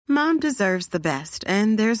Mom deserves the best,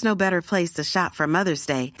 and there's no better place to shop for Mother's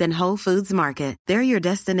Day than Whole Foods Market. They're your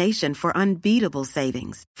destination for unbeatable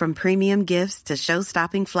savings, from premium gifts to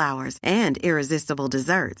show-stopping flowers and irresistible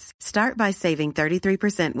desserts. Start by saving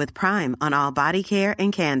 33% with Prime on all body care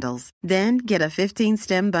and candles. Then get a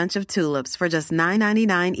 15-stem bunch of tulips for just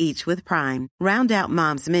 $9.99 each with Prime. Round out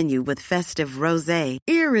Mom's menu with festive rosé,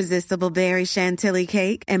 irresistible berry chantilly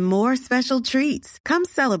cake, and more special treats. Come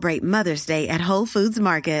celebrate Mother's Day at Whole Foods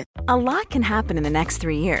Market. A lot can happen in the next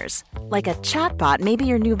 3 years. Like a chatbot may be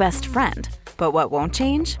your new best friend. But what won't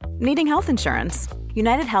change? Needing health insurance.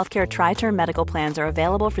 United Healthcare Tri-Term Medical Plans are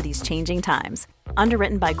available for these changing times.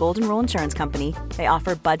 Underwritten by Golden Rule Insurance Company, they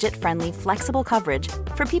offer budget-friendly, flexible coverage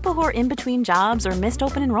for people who are in between jobs or missed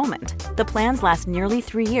open enrollment. The plans last nearly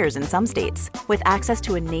 3 years in some states, with access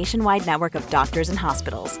to a nationwide network of doctors and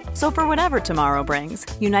hospitals. So for whatever tomorrow brings,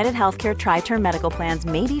 United Healthcare Tri-Term Medical Plans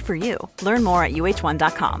may be for you. Learn more at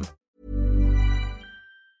uh1.com.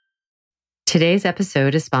 Today's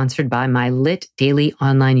episode is sponsored by my LIT Daily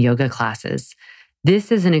Online Yoga classes.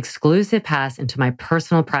 This is an exclusive pass into my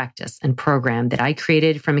personal practice and program that I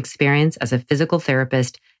created from experience as a physical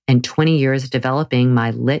therapist and 20 years developing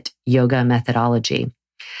my LIT yoga methodology.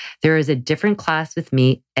 There is a different class with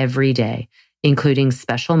me every day, including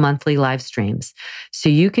special monthly live streams, so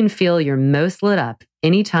you can feel your most lit up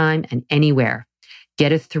anytime and anywhere.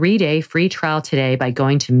 Get a 3-day free trial today by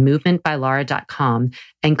going to movementbylara.com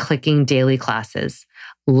and clicking daily classes.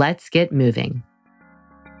 Let's get moving.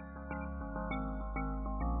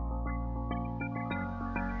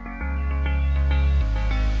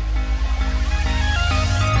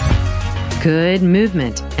 Good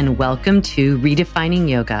movement, and welcome to Redefining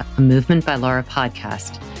Yoga, a Movement by Lara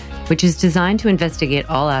podcast, which is designed to investigate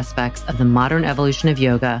all aspects of the modern evolution of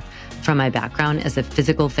yoga from my background as a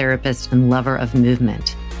physical therapist and lover of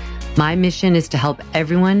movement. My mission is to help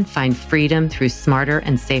everyone find freedom through smarter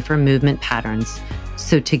and safer movement patterns,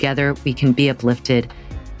 so together we can be uplifted,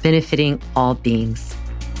 benefiting all beings.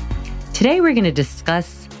 Today we're going to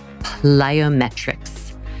discuss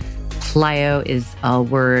plyometrics. Plyo is a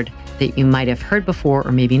word that you might have heard before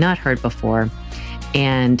or maybe not heard before.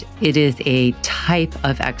 And it is a type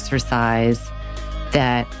of exercise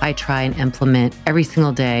that I try and implement every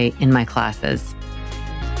single day in my classes.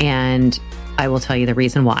 And I will tell you the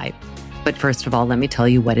reason why. But first of all, let me tell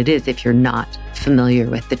you what it is if you're not familiar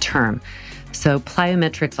with the term. So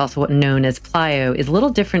plyometrics, also known as plyo, is a little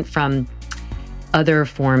different from other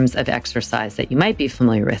forms of exercise that you might be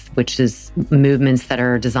familiar with, which is movements that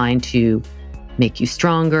are designed to make you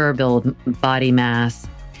stronger, build body mass,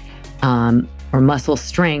 or muscle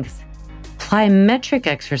strength. Plyometric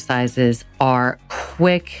exercises are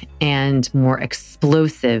quick and more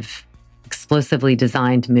explosively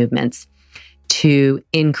designed movements to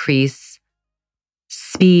increase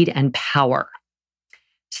speed and power.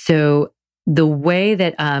 So the way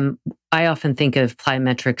that I often think of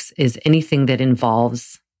plyometrics is anything that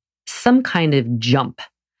involves some kind of jump,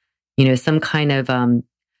 some kind of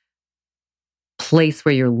place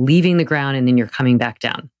where you're leaving the ground and then you're coming back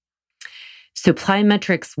down. So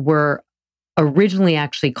plyometrics were originally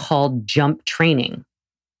actually called jump training,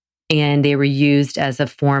 and they were used as a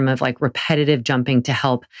form of repetitive jumping to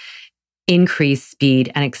help increase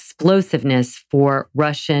speed and explosiveness for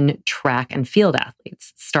Russian track and field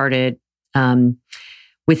athletes. Started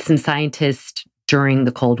with some scientists during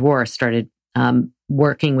the Cold War, started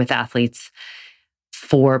working with athletes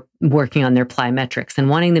for working on their plyometrics and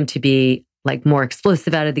wanting them to be more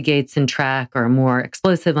explosive out of the gates in track or more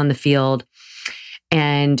explosive on the field.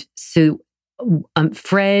 And so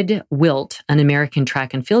Fred Wilt, an American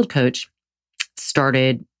track and field coach,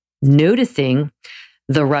 started noticing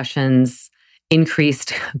the Russians'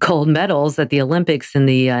 increased gold medals at the Olympics in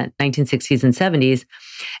the 1960s and 70s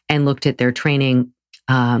and looked at their training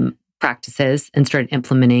practices and started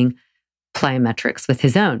implementing plyometrics with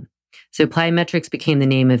his own. So plyometrics became the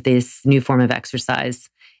name of this new form of exercise.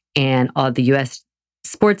 And all the U.S.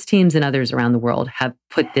 sports teams and others around the world have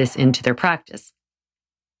put this into their practice.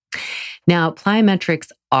 Now, plyometrics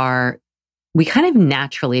we kind of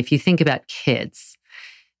naturally, if you think about kids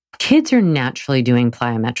are naturally doing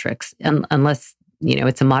plyometrics, unless,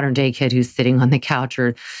 it's a modern day kid who's sitting on the couch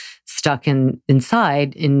or stuck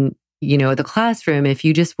inside in, the classroom. If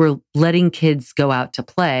you just were letting kids go out to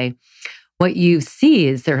play, what you see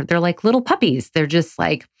is they're like little puppies. They're just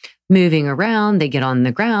moving around. They get on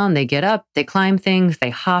the ground, they get up, they climb things, they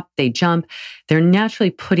hop, they jump. They're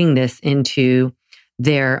naturally putting this into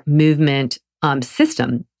their movement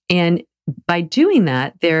system. And by doing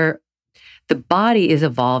that, the body is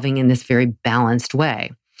evolving in this very balanced way,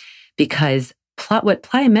 because what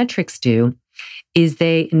plyometrics do is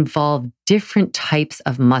they involve different types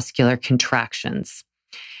of muscular contractions.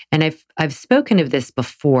 And I've spoken of this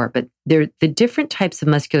before, but the different types of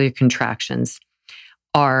muscular contractions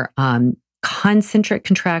are concentric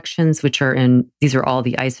contractions, which these are all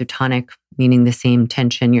the isotonic, meaning the same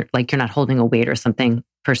tension. You're not holding a weight or something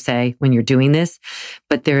per se when you're doing this,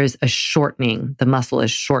 but there's a shortening. The muscle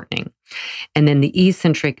is shortening. And then the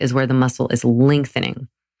eccentric is where the muscle is lengthening.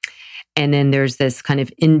 And then there's this kind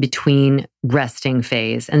of in-between resting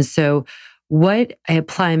phase. And so what a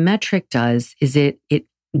plyometric does is it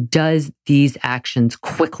does these actions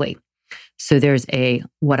quickly. So there's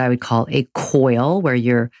what I would call a coil where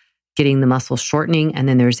you're getting the muscle shortening, and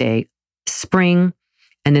then there's a spring,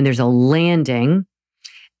 and then there's a landing,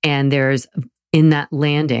 and in that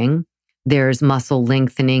landing, there's muscle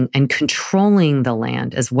lengthening and controlling the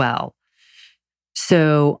land as well.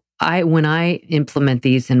 So when I implement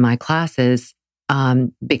these in my classes,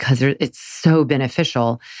 because it's so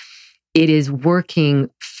beneficial, it is working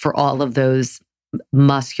for all of those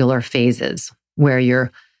muscular phases where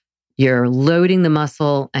you're loading the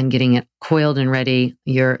muscle and getting it coiled and ready.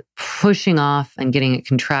 You're pushing off and getting it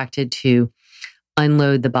contracted to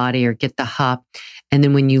unload the body or get the hop. And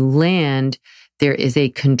then when you land, there is a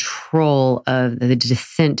control of the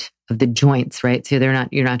descent of the joints, right? So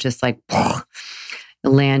you're not just like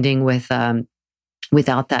landing without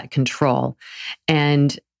that control.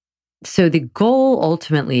 And so the goal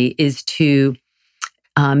ultimately is to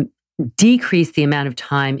decrease the amount of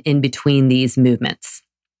time in between these movements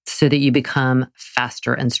so that you become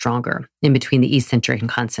faster and stronger in between the eccentric and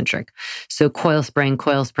concentric. So coil spring,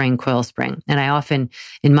 coil spring, coil spring. And I often,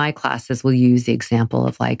 in my classes, will use the example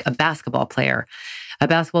of like a basketball player. A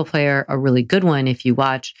basketball player, a really good one, if you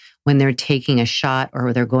watch when they're taking a shot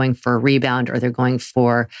or they're going for a rebound or they're going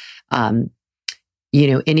for,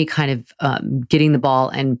 any kind of getting the ball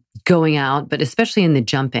and going out, but especially in the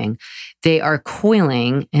jumping, they are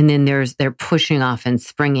coiling and then they're pushing off and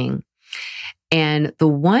springing. And the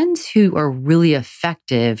ones who are really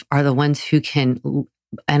effective are the ones who can,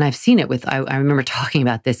 and I've seen it I remember talking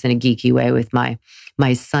about this in a geeky way with my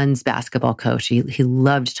son's basketball coach. He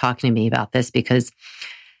loved talking to me about this because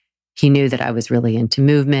he knew that I was really into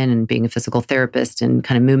movement and being a physical therapist and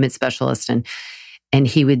kind of movement specialist. And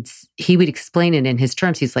he would explain it in his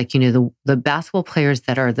terms. He's like, the basketball players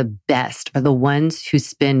that are the best are the ones who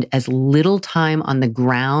spend as little time on the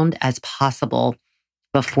ground as possible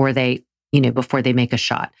before they make a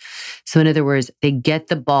shot. So in other words, they get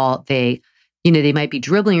the ball, they might be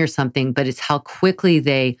dribbling or something, but it's how quickly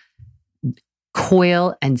they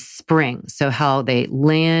coil and spring. So how they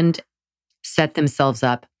land, set themselves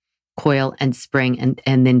up, coil and spring,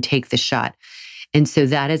 and then take the shot. And so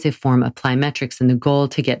that is a form of plyometrics. And the goal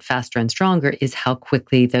to get faster and stronger is how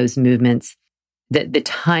quickly those movements, the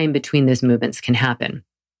time between those movements can happen.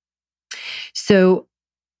 So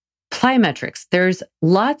plyometrics, there's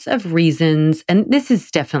lots of reasons, and this is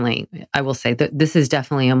definitely, I will say that this is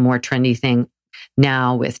definitely a more trendy thing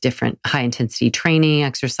now with different high intensity training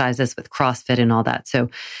exercises with CrossFit and all that. So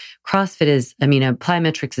CrossFit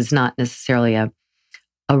plyometrics is not necessarily a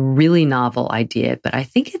really novel idea, but I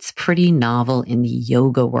think it's pretty novel in the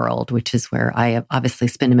yoga world, which is where I have obviously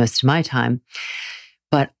spend most of my time.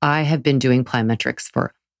 But I have been doing plyometrics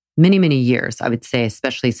for many, many years, I would say,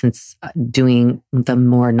 especially since doing the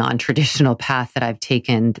more non-traditional path that I've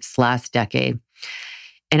taken this last decade.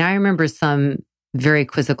 And I remember some very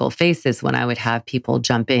quizzical faces when I would have people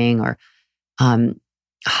jumping or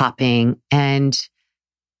hopping. And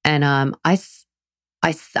I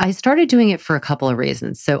started doing it for a couple of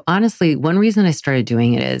reasons. So honestly, one reason I started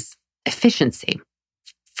doing it is efficiency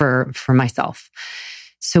for myself.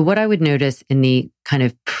 So what I would notice in the kind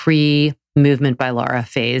of pre-Movement by Lara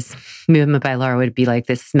phase, Movement by Lara would be like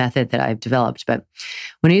this method that I've developed. But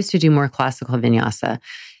when I used to do more classical vinyasa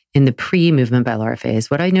in the pre-Movement by Lara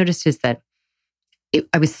phase, what I noticed is that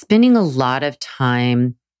I was spending a lot of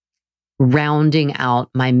time rounding out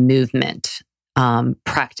my movement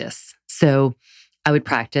practice. So I would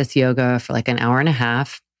practice yoga for like an hour and a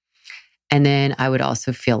half. And then I would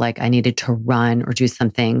also feel like I needed to run or do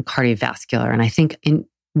something cardiovascular. And I think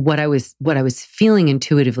what I was feeling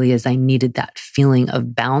intuitively is I needed that feeling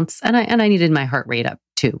of bounce, and I needed my heart rate up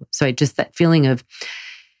too. So that feeling of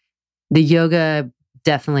the yoga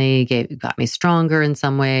definitely got me stronger in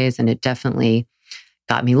some ways, and it definitely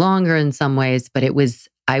got me longer in some ways. But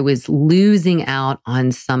I was losing out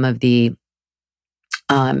on some of the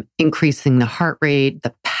increasing the heart rate,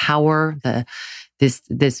 the power,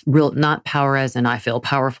 this real, not power as in I feel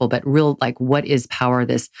powerful, but real, like, what is power?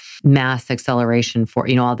 This mass acceleration for,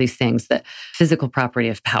 all these things, the physical property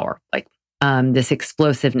of power, like this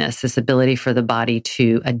explosiveness, this ability for the body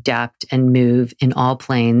to adapt and move in all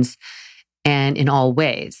planes and in all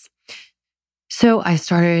ways. So I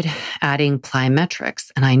started adding plyometrics,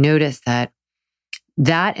 and I noticed that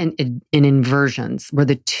and inversions were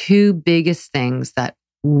the two biggest things that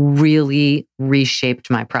really reshaped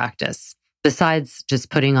my practice. Besides just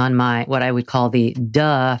putting on my, what I would call the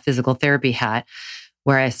physical therapy hat,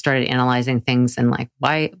 where I started analyzing things and like,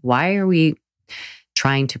 why are we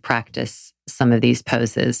trying to practice some of these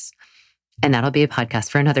poses? And that'll be a podcast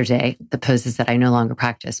for another day, the poses that I no longer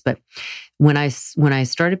practice. But when I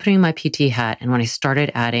started putting my PT hat and when I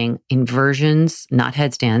started adding inversions, not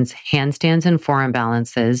headstands, handstands and forearm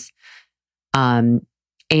balances, and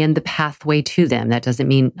the pathway to them, that doesn't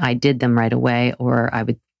mean I did them right away, or I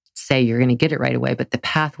would say you're going to get it right away, but the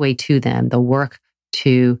pathway to them, the work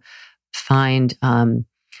to find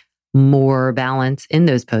more balance in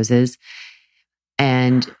those poses,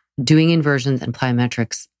 and doing inversions and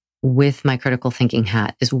plyometrics with my critical thinking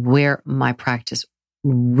hat is where my practice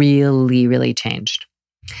really, really changed.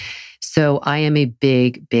 So I am a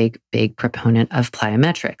big, big, big proponent of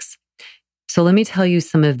plyometrics. So let me tell you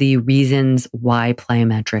some of the reasons why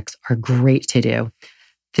plyometrics are great to do.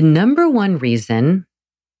 The number one reason,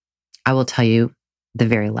 I will tell you the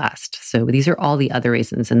very last. So these are all the other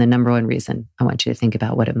reasons. And the number one reason, I want you to think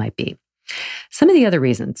about what it might be. Some of the other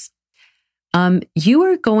reasons, you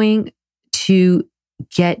are going to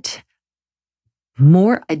get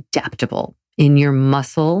more adaptable in your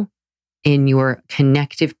muscle, in your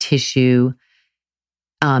connective tissue,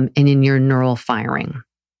 and in your neural firing.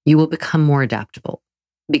 You will become more adaptable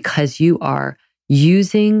because you are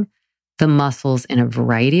using the muscles in a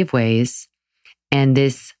variety of ways. And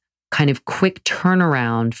this kind of quick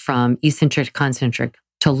turnaround from eccentric to concentric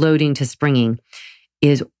to loading to springing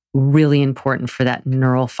is really important for that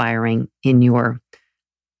neural firing in your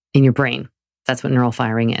brain. That's what neural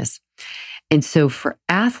firing is. And so for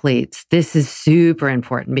athletes, this is super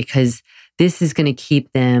important because this is going to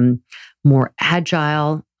keep them more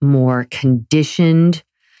agile, more conditioned,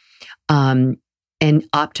 and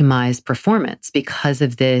optimize performance. Because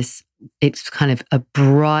of this, it's kind of a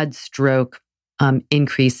broad stroke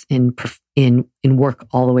increase in work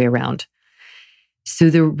all the way around. So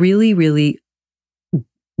the really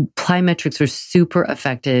plyometrics are super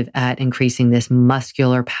effective at increasing this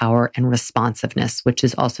muscular power and responsiveness, which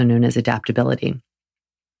is also known as adaptability.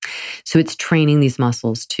 So it's training these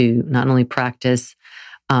muscles to not only practice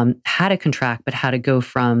how to contract, but how to go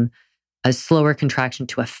from a slower contraction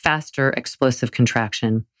to a faster explosive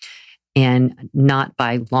contraction, and not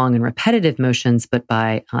by long and repetitive motions, but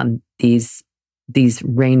by these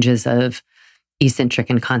ranges of eccentric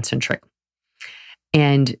and concentric.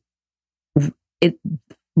 And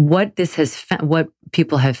what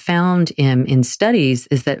people have found in studies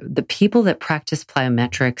is that the people that practice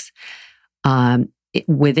plyometrics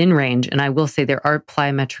within range, and I will say there are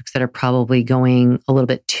plyometrics that are probably going a little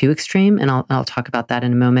bit too extreme, and I'll talk about that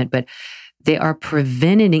in a moment, but they're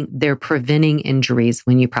preventing injuries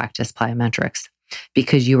when you practice plyometrics,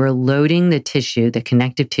 because you are loading the tissue, the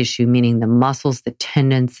connective tissue, meaning the muscles, the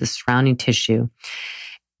tendons, the surrounding tissue,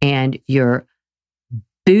 and you're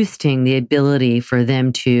boosting the ability for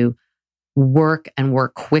them to work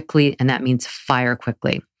quickly, and that means fire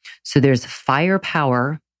quickly. So there's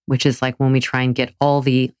firepower, which is like when we try and get all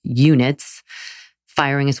the units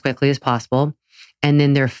firing as quickly as possible, and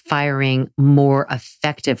then they're firing more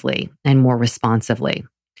effectively and more responsively.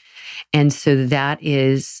 And so that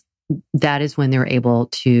is when they're able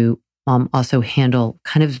to also handle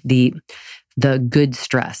kind of the good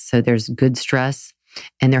stress. So there's good stress,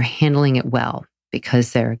 and they're handling it well,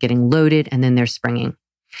 because they're getting loaded and then they're springing.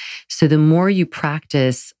 So the more you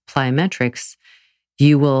practice plyometrics,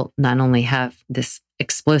 you will not only have this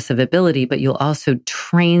explosive ability, but you'll also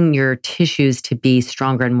train your tissues to be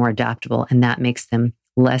stronger and more adaptable. And that makes them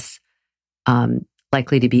less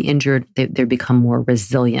likely to be injured. They become more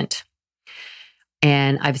resilient.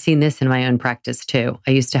 And I've seen this in my own practice too.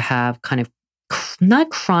 I used to have kind of not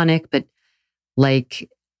chronic, but like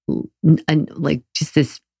just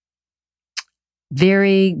this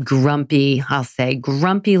very grumpy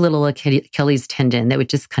little Achilles tendon that would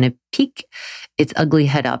just kind of peek its ugly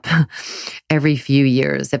head up every few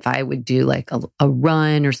years if I would do like a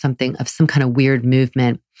run or something of some kind of weird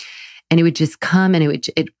movement. And it would just come, and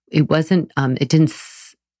it wasn't, it didn't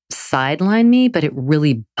sideline me, but it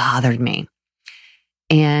really bothered me.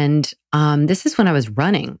 And this is when I was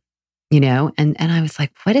running, and I was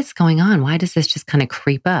like, what is going on? Why does this just kind of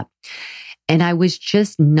creep up? And I was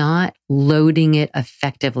just not loading it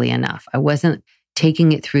effectively enough. I wasn't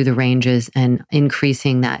taking it through the ranges and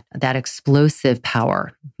increasing that explosive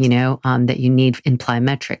power, that you need in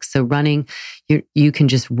plyometrics. So running, you can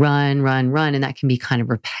just run, and that can be kind of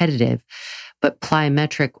repetitive. But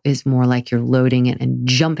plyometric is more like you're loading it and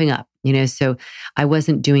jumping up, So I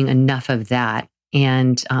wasn't doing enough of that.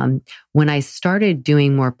 And when I started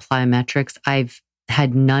doing more plyometrics, I've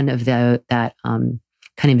had none of that kind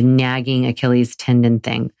of nagging Achilles tendon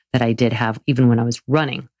thing that I did have even when I was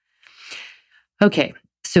running. Okay,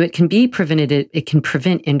 so it can be prevented. It can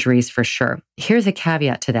prevent injuries for sure. Here's a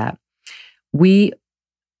caveat to that. We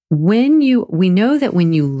know that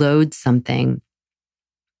when you load something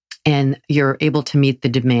and you're able to meet the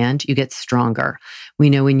demand, you get stronger. We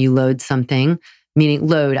know when you load something, meaning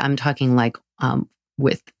load, I'm talking like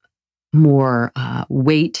with more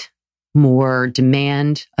weight, more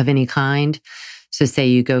demand of any kind. So say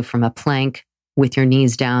you go from a plank with your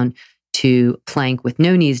knees down to plank with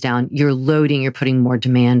no knees down, you're loading, you're putting more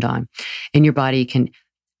demand on. And your body can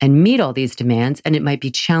meet all these demands, and it might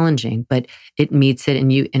be challenging, but it meets it,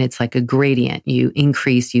 and it's like a gradient. You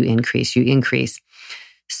increase, you increase, you increase.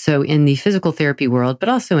 So in the physical therapy world, but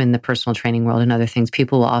also in the personal training world and other things,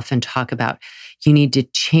 people will often talk about you need to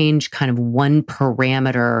change kind of one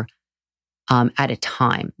parameter at a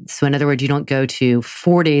time. So in other words, you don't go to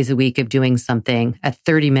 4 days a week of doing something at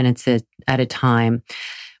 30 minutes at a time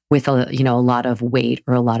with a lot of weight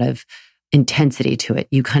or a lot of intensity to it.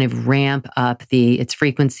 You kind of ramp up its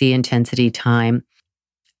frequency, intensity, time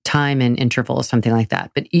and interval, or something like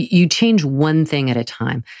that. But you change one thing at a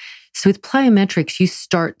time. So with plyometrics, you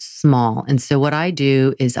start small. And so what I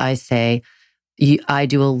do is I say, I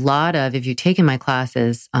do a lot of, if you've taken my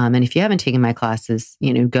classes, and if you haven't taken my classes,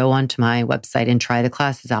 go onto my website and try the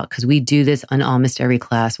classes out, because we do this on almost every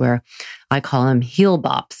class, where I call them heel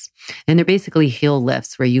bops. And they're basically heel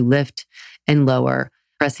lifts, where you lift and lower,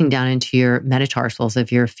 pressing down into your metatarsals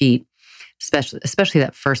of your feet, especially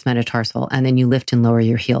that first metatarsal, and then you lift and lower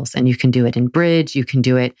your heels. And you can do it in bridge, you can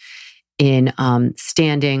do it in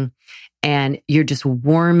standing, and you're just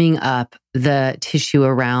warming up the tissue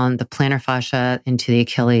around the plantar fascia into the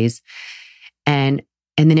Achilles, and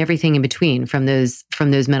then everything in between, from those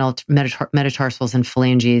metatarsals and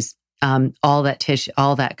phalanges, all that tissue,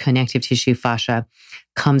 all that connective tissue fascia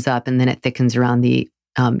comes up, and then it thickens around the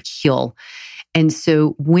heel. And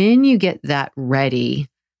so when you get that ready,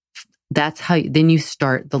 that's how then you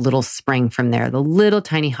start the little spring from there, the little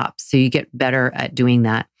tiny hops. So you get better at doing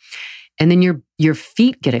that. And then your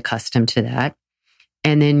feet get accustomed to that.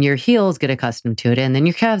 And then your heels get accustomed to it. And then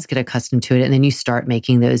your calves get accustomed to it. And then you start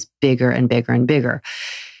making those bigger and bigger and bigger.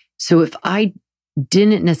 So if I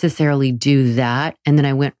didn't necessarily do that, and then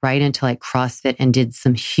I went right into like CrossFit and did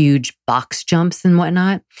some huge box jumps and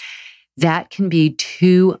whatnot, that can be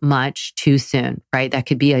too much too soon, right? That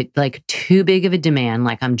could be like too big of a demand.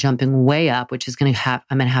 Like I'm jumping way up, which is I'm going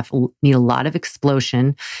to need a lot of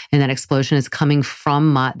explosion. And that explosion is coming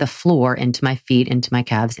from the floor into my feet, into my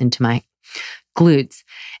calves, into my glutes.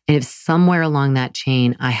 And if somewhere along that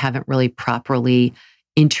chain, I haven't really properly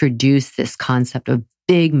introduced this concept of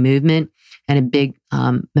big movement and a big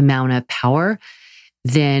amount of power,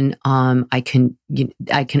 then I can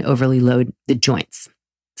overly load the joints,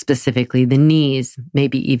 specifically the knees,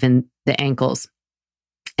 maybe even the ankles,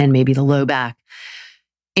 and maybe the low back.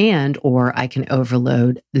 Or I can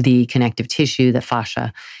overload the connective tissue, the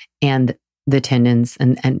fascia, and the tendons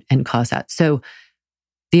and cause that. So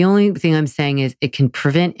the only thing I'm saying is it can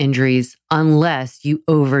prevent injuries unless you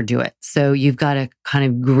overdo it. So you've got to kind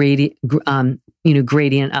of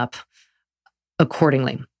gradient up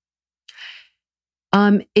accordingly.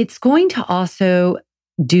 It's going to also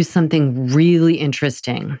do something really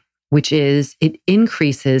interesting, which is it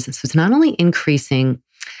increases. So it's not only increasing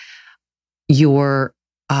your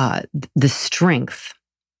the strength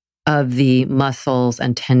of the muscles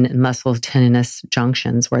and tendinous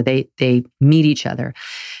junctions where they meet each other,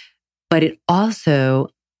 but it also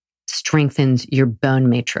strengthens your bone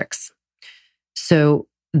matrix. So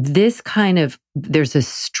there's a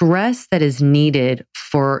stress that is needed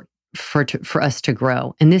for us to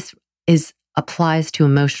grow, and this applies to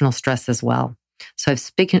emotional stress as well. So I've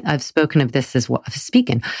spoken of this as well.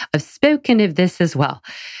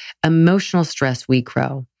 Emotional stress, we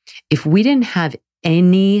grow. If we didn't have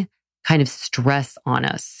any kind of stress on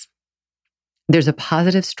us, there's a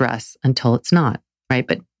positive stress until it's not, right?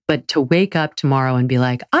 But to wake up tomorrow and be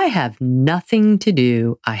like, I have nothing to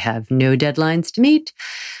do. I have no deadlines to meet.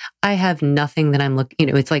 I have nothing that I'm looking,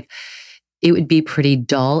 it's like, it would be pretty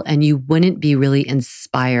dull, and you wouldn't be really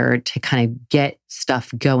inspired to kind of get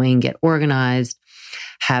stuff going, get organized,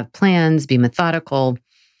 have plans, be methodical.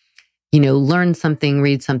 learn something,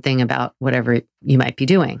 read something about whatever you might be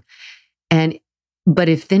doing. But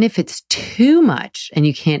if it's too much and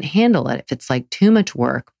you can't handle it, if it's like too much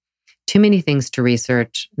work, too many things to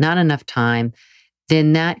research, not enough time,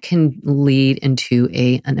 then that can lead into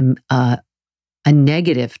a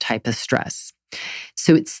negative type of stress.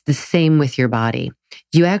 So it's the same with your body.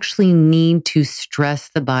 You actually need to stress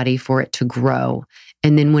the body for it to grow.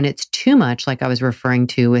 And then when it's too much, like I was referring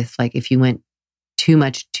to with like if you went too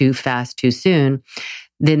much, too fast, too soon,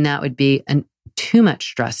 then that would be too much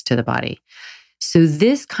stress to the body. So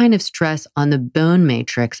this kind of stress on the bone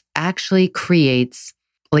matrix actually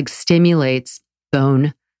stimulates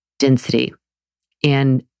bone density.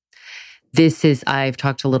 And I've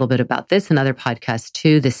talked a little bit about this in other podcasts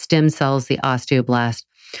too. The stem cells, the osteoblasts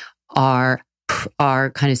are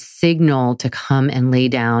kind of signal to come and lay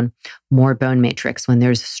down more bone matrix when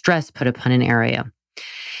there's stress put upon an area.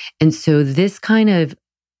 And so this kind of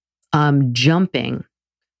jumping,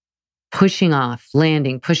 pushing off,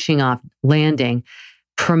 landing, pushing off, landing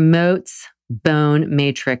promotes bone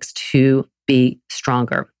matrix to be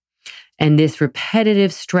stronger. And this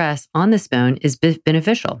repetitive stress on this bone is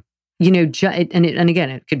beneficial. And again,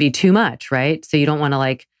 it could be too much, right? So you don't want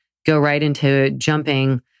to go right into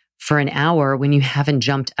jumping for an hour when you haven't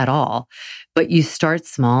jumped at all, but you start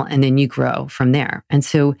small and then you grow from there. And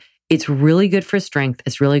so it's really good for strength.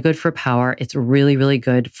 It's really good for power. It's really, really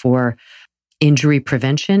good for injury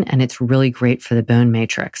prevention. And it's really great for the bone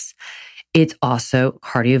matrix. It's also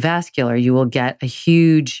cardiovascular. You will get a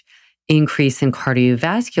huge increase in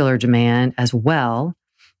cardiovascular demand as well,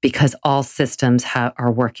 because all systems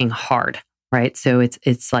are working hard, right? So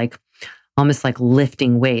it's like almost like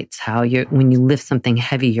lifting weights. When you lift something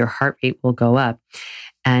heavy, your heart rate will go up,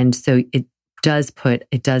 and so it does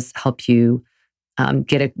help you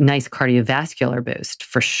get a nice cardiovascular boost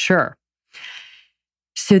for sure.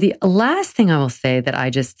 So the last thing I will say that I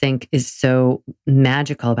just think is so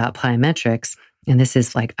magical about plyometrics, and this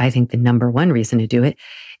is I think the number one reason to do it,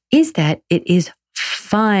 is that it is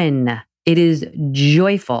fun. It is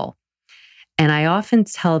joyful. And I often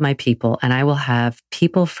tell my people, and I will have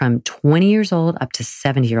people from 20 years old up to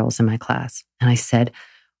 70-year-olds in my class. And I said,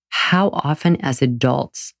 how often as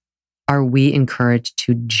adults are we encouraged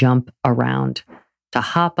to jump around, to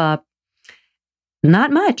hop up?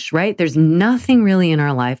 Not much, right? There's nothing really in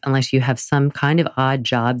our life, unless you have some kind of odd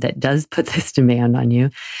job that does put this demand on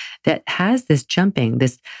you, that has this jumping,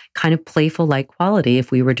 this kind of playful-like quality.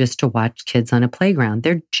 If we were just to watch kids on a playground,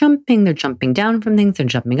 they're jumping down from things, they're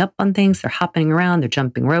jumping up on things, they're hopping around, they're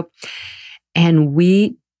jumping rope. And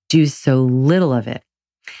we do so little of it.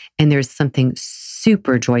 And there's something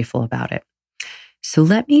super joyful about it. So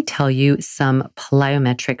let me tell you some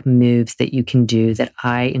plyometric moves that you can do that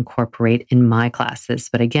I incorporate in my classes.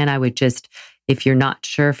 But again, I would just, if you're not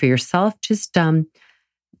sure for yourself, just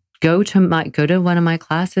go to one of my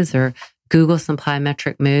classes or Google some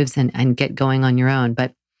plyometric moves and get going on your own.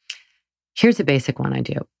 But here's a basic one I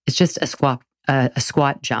do. It's just a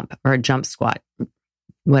squat jump or a jump squat,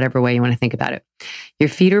 whatever way you want to think about it. Your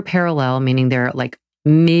feet are parallel, meaning they're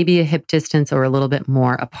maybe a hip distance or a little bit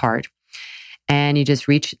more apart. And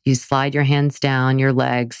you slide your hands down, your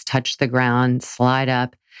legs touch the ground, slide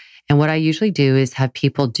up. And what I usually do is have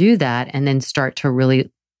people do that and then start to really,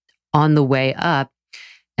 on the way up,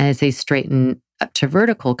 as they straighten up to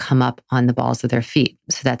vertical, come up on the balls of their feet.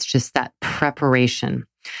 So that's just that preparation.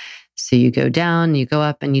 So you go down, you go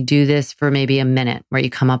up, and you do this for maybe a minute where you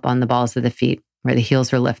come up on the balls of the feet where the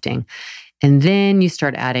heels are lifting. And then you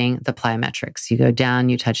start adding the plyometrics. You go down,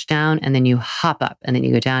 you touch down, and then you hop up, and then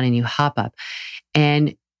you go down and you hop up.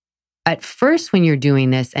 And at first, when you're doing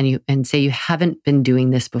this and say you haven't been doing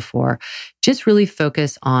this before, just really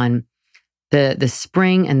focus on the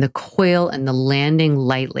spring and the coil and the landing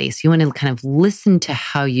lightly. So you want to kind of listen to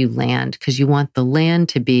how you land, because you want the land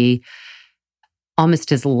to be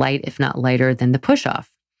almost as light, if not lighter, than the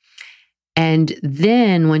push-off. And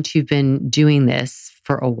then once you've been doing this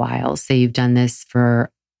for a while, say you've done this for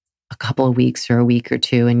a couple of weeks or a week or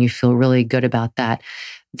two, and you feel really good about that,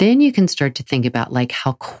 then you can start to think about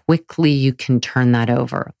how quickly you can turn that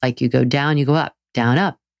over. You go down, you go up, down,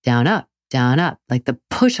 up, down, up, down, up, the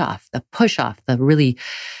push off, the really,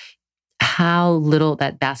 how little,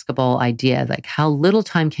 that basketball idea, how little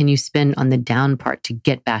time can you spend on the down part to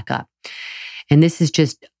get back up? And this is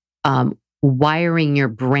just wiring your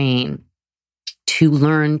brain to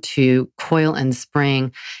learn to coil and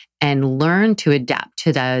spring and learn to adapt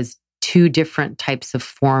to those two different types of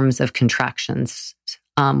forms of contractions,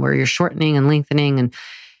 where you're shortening and lengthening and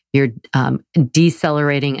you're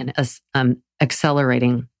decelerating and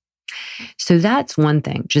accelerating. So that's one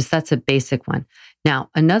thing, that's a basic one. Now,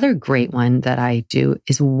 another great one that I do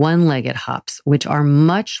is one-legged hops, which are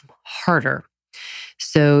much harder.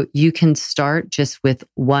 So you can start just with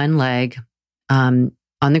one leg on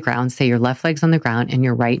the ground. Say your left leg's on the ground and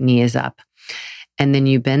your right knee is up. And then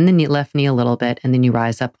you bend the left knee a little bit and then you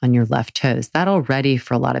rise up on your left toes. That already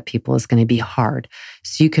for a lot of people is going to be hard.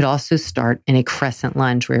 So you could also start in a crescent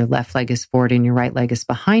lunge where your left leg is forward and your right leg is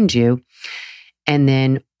behind you. And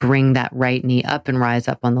then bring that right knee up and rise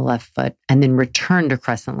up on the left foot and then return to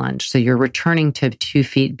crescent lunge. So you're returning to 2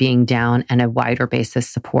 feet being down and a wider base of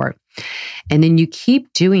support. And then you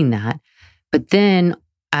keep doing that. But then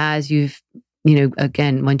as you've,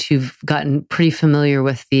 again, once you've gotten pretty familiar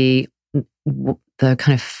with the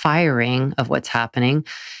kind of firing of what's happening,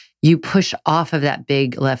 you push off of that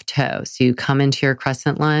big left toe. So you come into your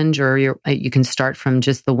crescent lunge, or you can start from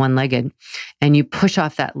just the one-legged, and you push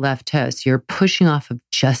off that left toe. So you're pushing off of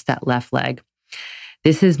just that left leg.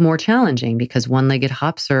 This is more challenging because one-legged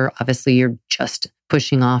hops are obviously you're just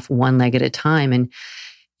pushing off one leg at a time, and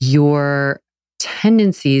your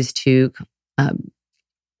tendencies to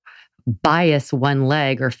bias one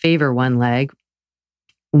leg or favor one leg,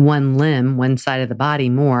 one limb, one side of the body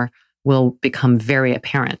more will become very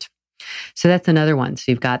apparent. So that's another one. So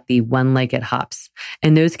you've got the one-legged hops,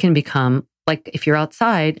 and those can become like if you're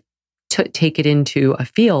outside, take it into a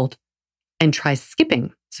field and try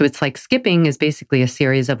skipping. So it's like skipping is basically a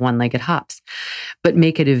series of one-legged hops, but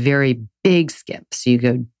make it a very big skip. So you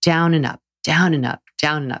go down and up, down and up,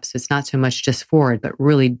 down and up. So it's not so much just forward, but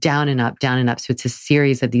really down and up, down and up. So it's a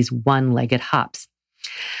series of these one-legged hops.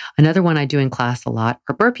 Another one I do in class a lot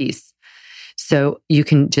are burpees. So you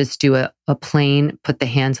can just do a plain, put the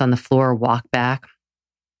hands on the floor, walk back,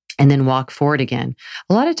 and then walk forward again.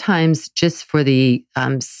 A lot of times, just for the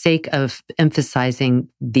sake of emphasizing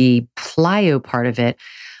the plyo part of it,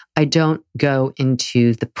 I don't go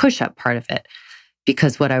into the push-up part of it,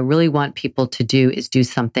 because what I really want people to do is do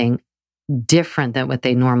something different than what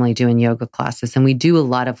they normally do in yoga classes. And we do a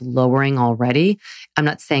lot of lowering already. I'm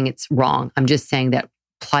not saying it's wrong. I'm just saying that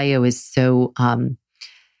plyo is so...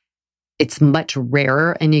 it's much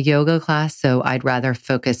rarer in a yoga class. So I'd rather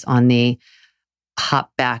focus on the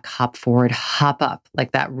hop back, hop forward, hop up,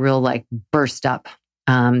 like that real burst up.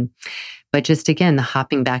 But just again, the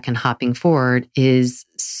hopping back and hopping forward is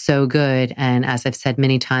so good. And as I've said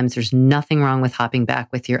many times, there's nothing wrong with hopping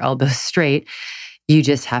back with your elbows straight. You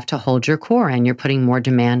just have to hold your core and you're putting more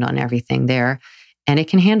demand on everything there and it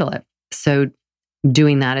can handle it. So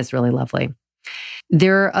doing that is really lovely.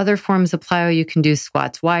 There are other forms of plyo. You can do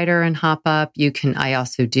squats wider and hop up. I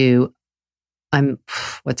also do,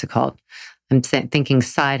 what's it called? I'm thinking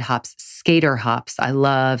side hops, skater hops. I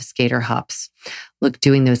love skater hops. Look,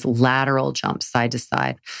 doing those lateral jumps side to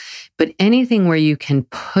side. But anything where you can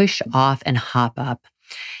push off and hop up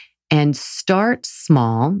and start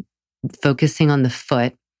small, focusing on the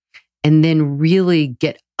foot, and then really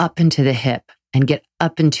get up into the hip and get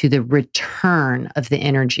up into the return of the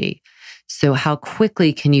energy. So how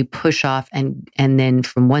quickly can you push off and then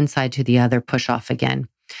from one side to the other, push off again?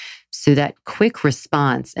 So that quick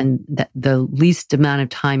response and the least amount of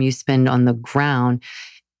time you spend on the ground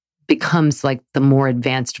becomes like the more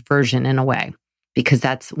advanced version in a way, because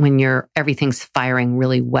that's when everything's firing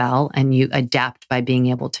really well and you adapt by being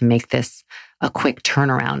able to make this a quick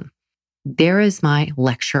turnaround. There is my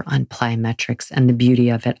lecture on plyometrics and the beauty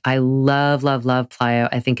of it. I love, love, love plyo.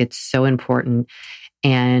 I think it's so important.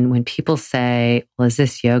 And when people say, well, is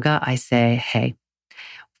this yoga? I say, hey,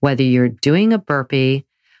 whether you're doing a burpee,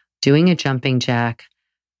 doing a jumping jack,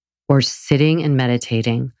 or sitting and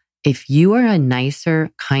meditating, if you are a nicer,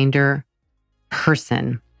 kinder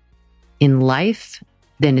person in life,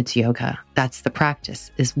 then it's yoga. That's the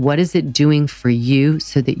practice, is what is it doing for you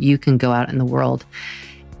so that you can go out in the world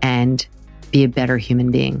and be a better human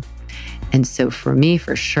being. And so for me,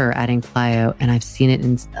 for sure, adding plyo, and I've seen it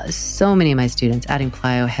in so many of my students, adding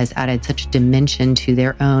plyo has added such a dimension to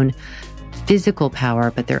their own physical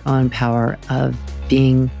power, but their own power of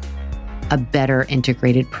being a better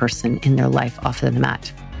integrated person in their life off of the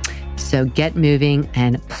mat. So get moving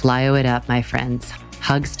and plyo it up, my friends.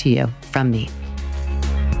 Hugs to you from me.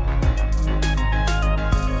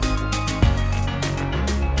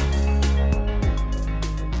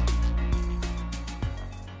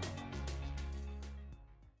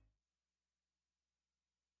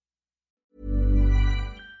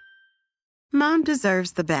 Mom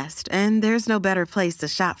deserves the best, and there's no better place to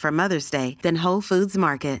shop for Mother's Day than Whole Foods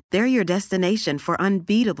Market. They're your destination for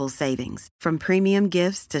unbeatable savings, from premium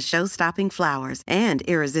gifts to show-stopping flowers and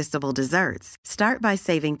irresistible desserts. Start by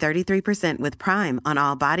saving 33% with Prime on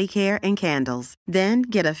all body care and candles. Then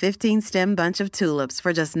get a 15-stem bunch of tulips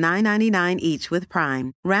for just $9.99 each with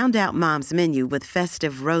Prime. Round out Mom's menu with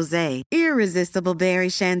festive rosé, irresistible berry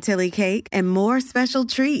chantilly cake, and more special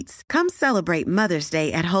treats. Come celebrate Mother's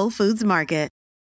Day at Whole Foods Market.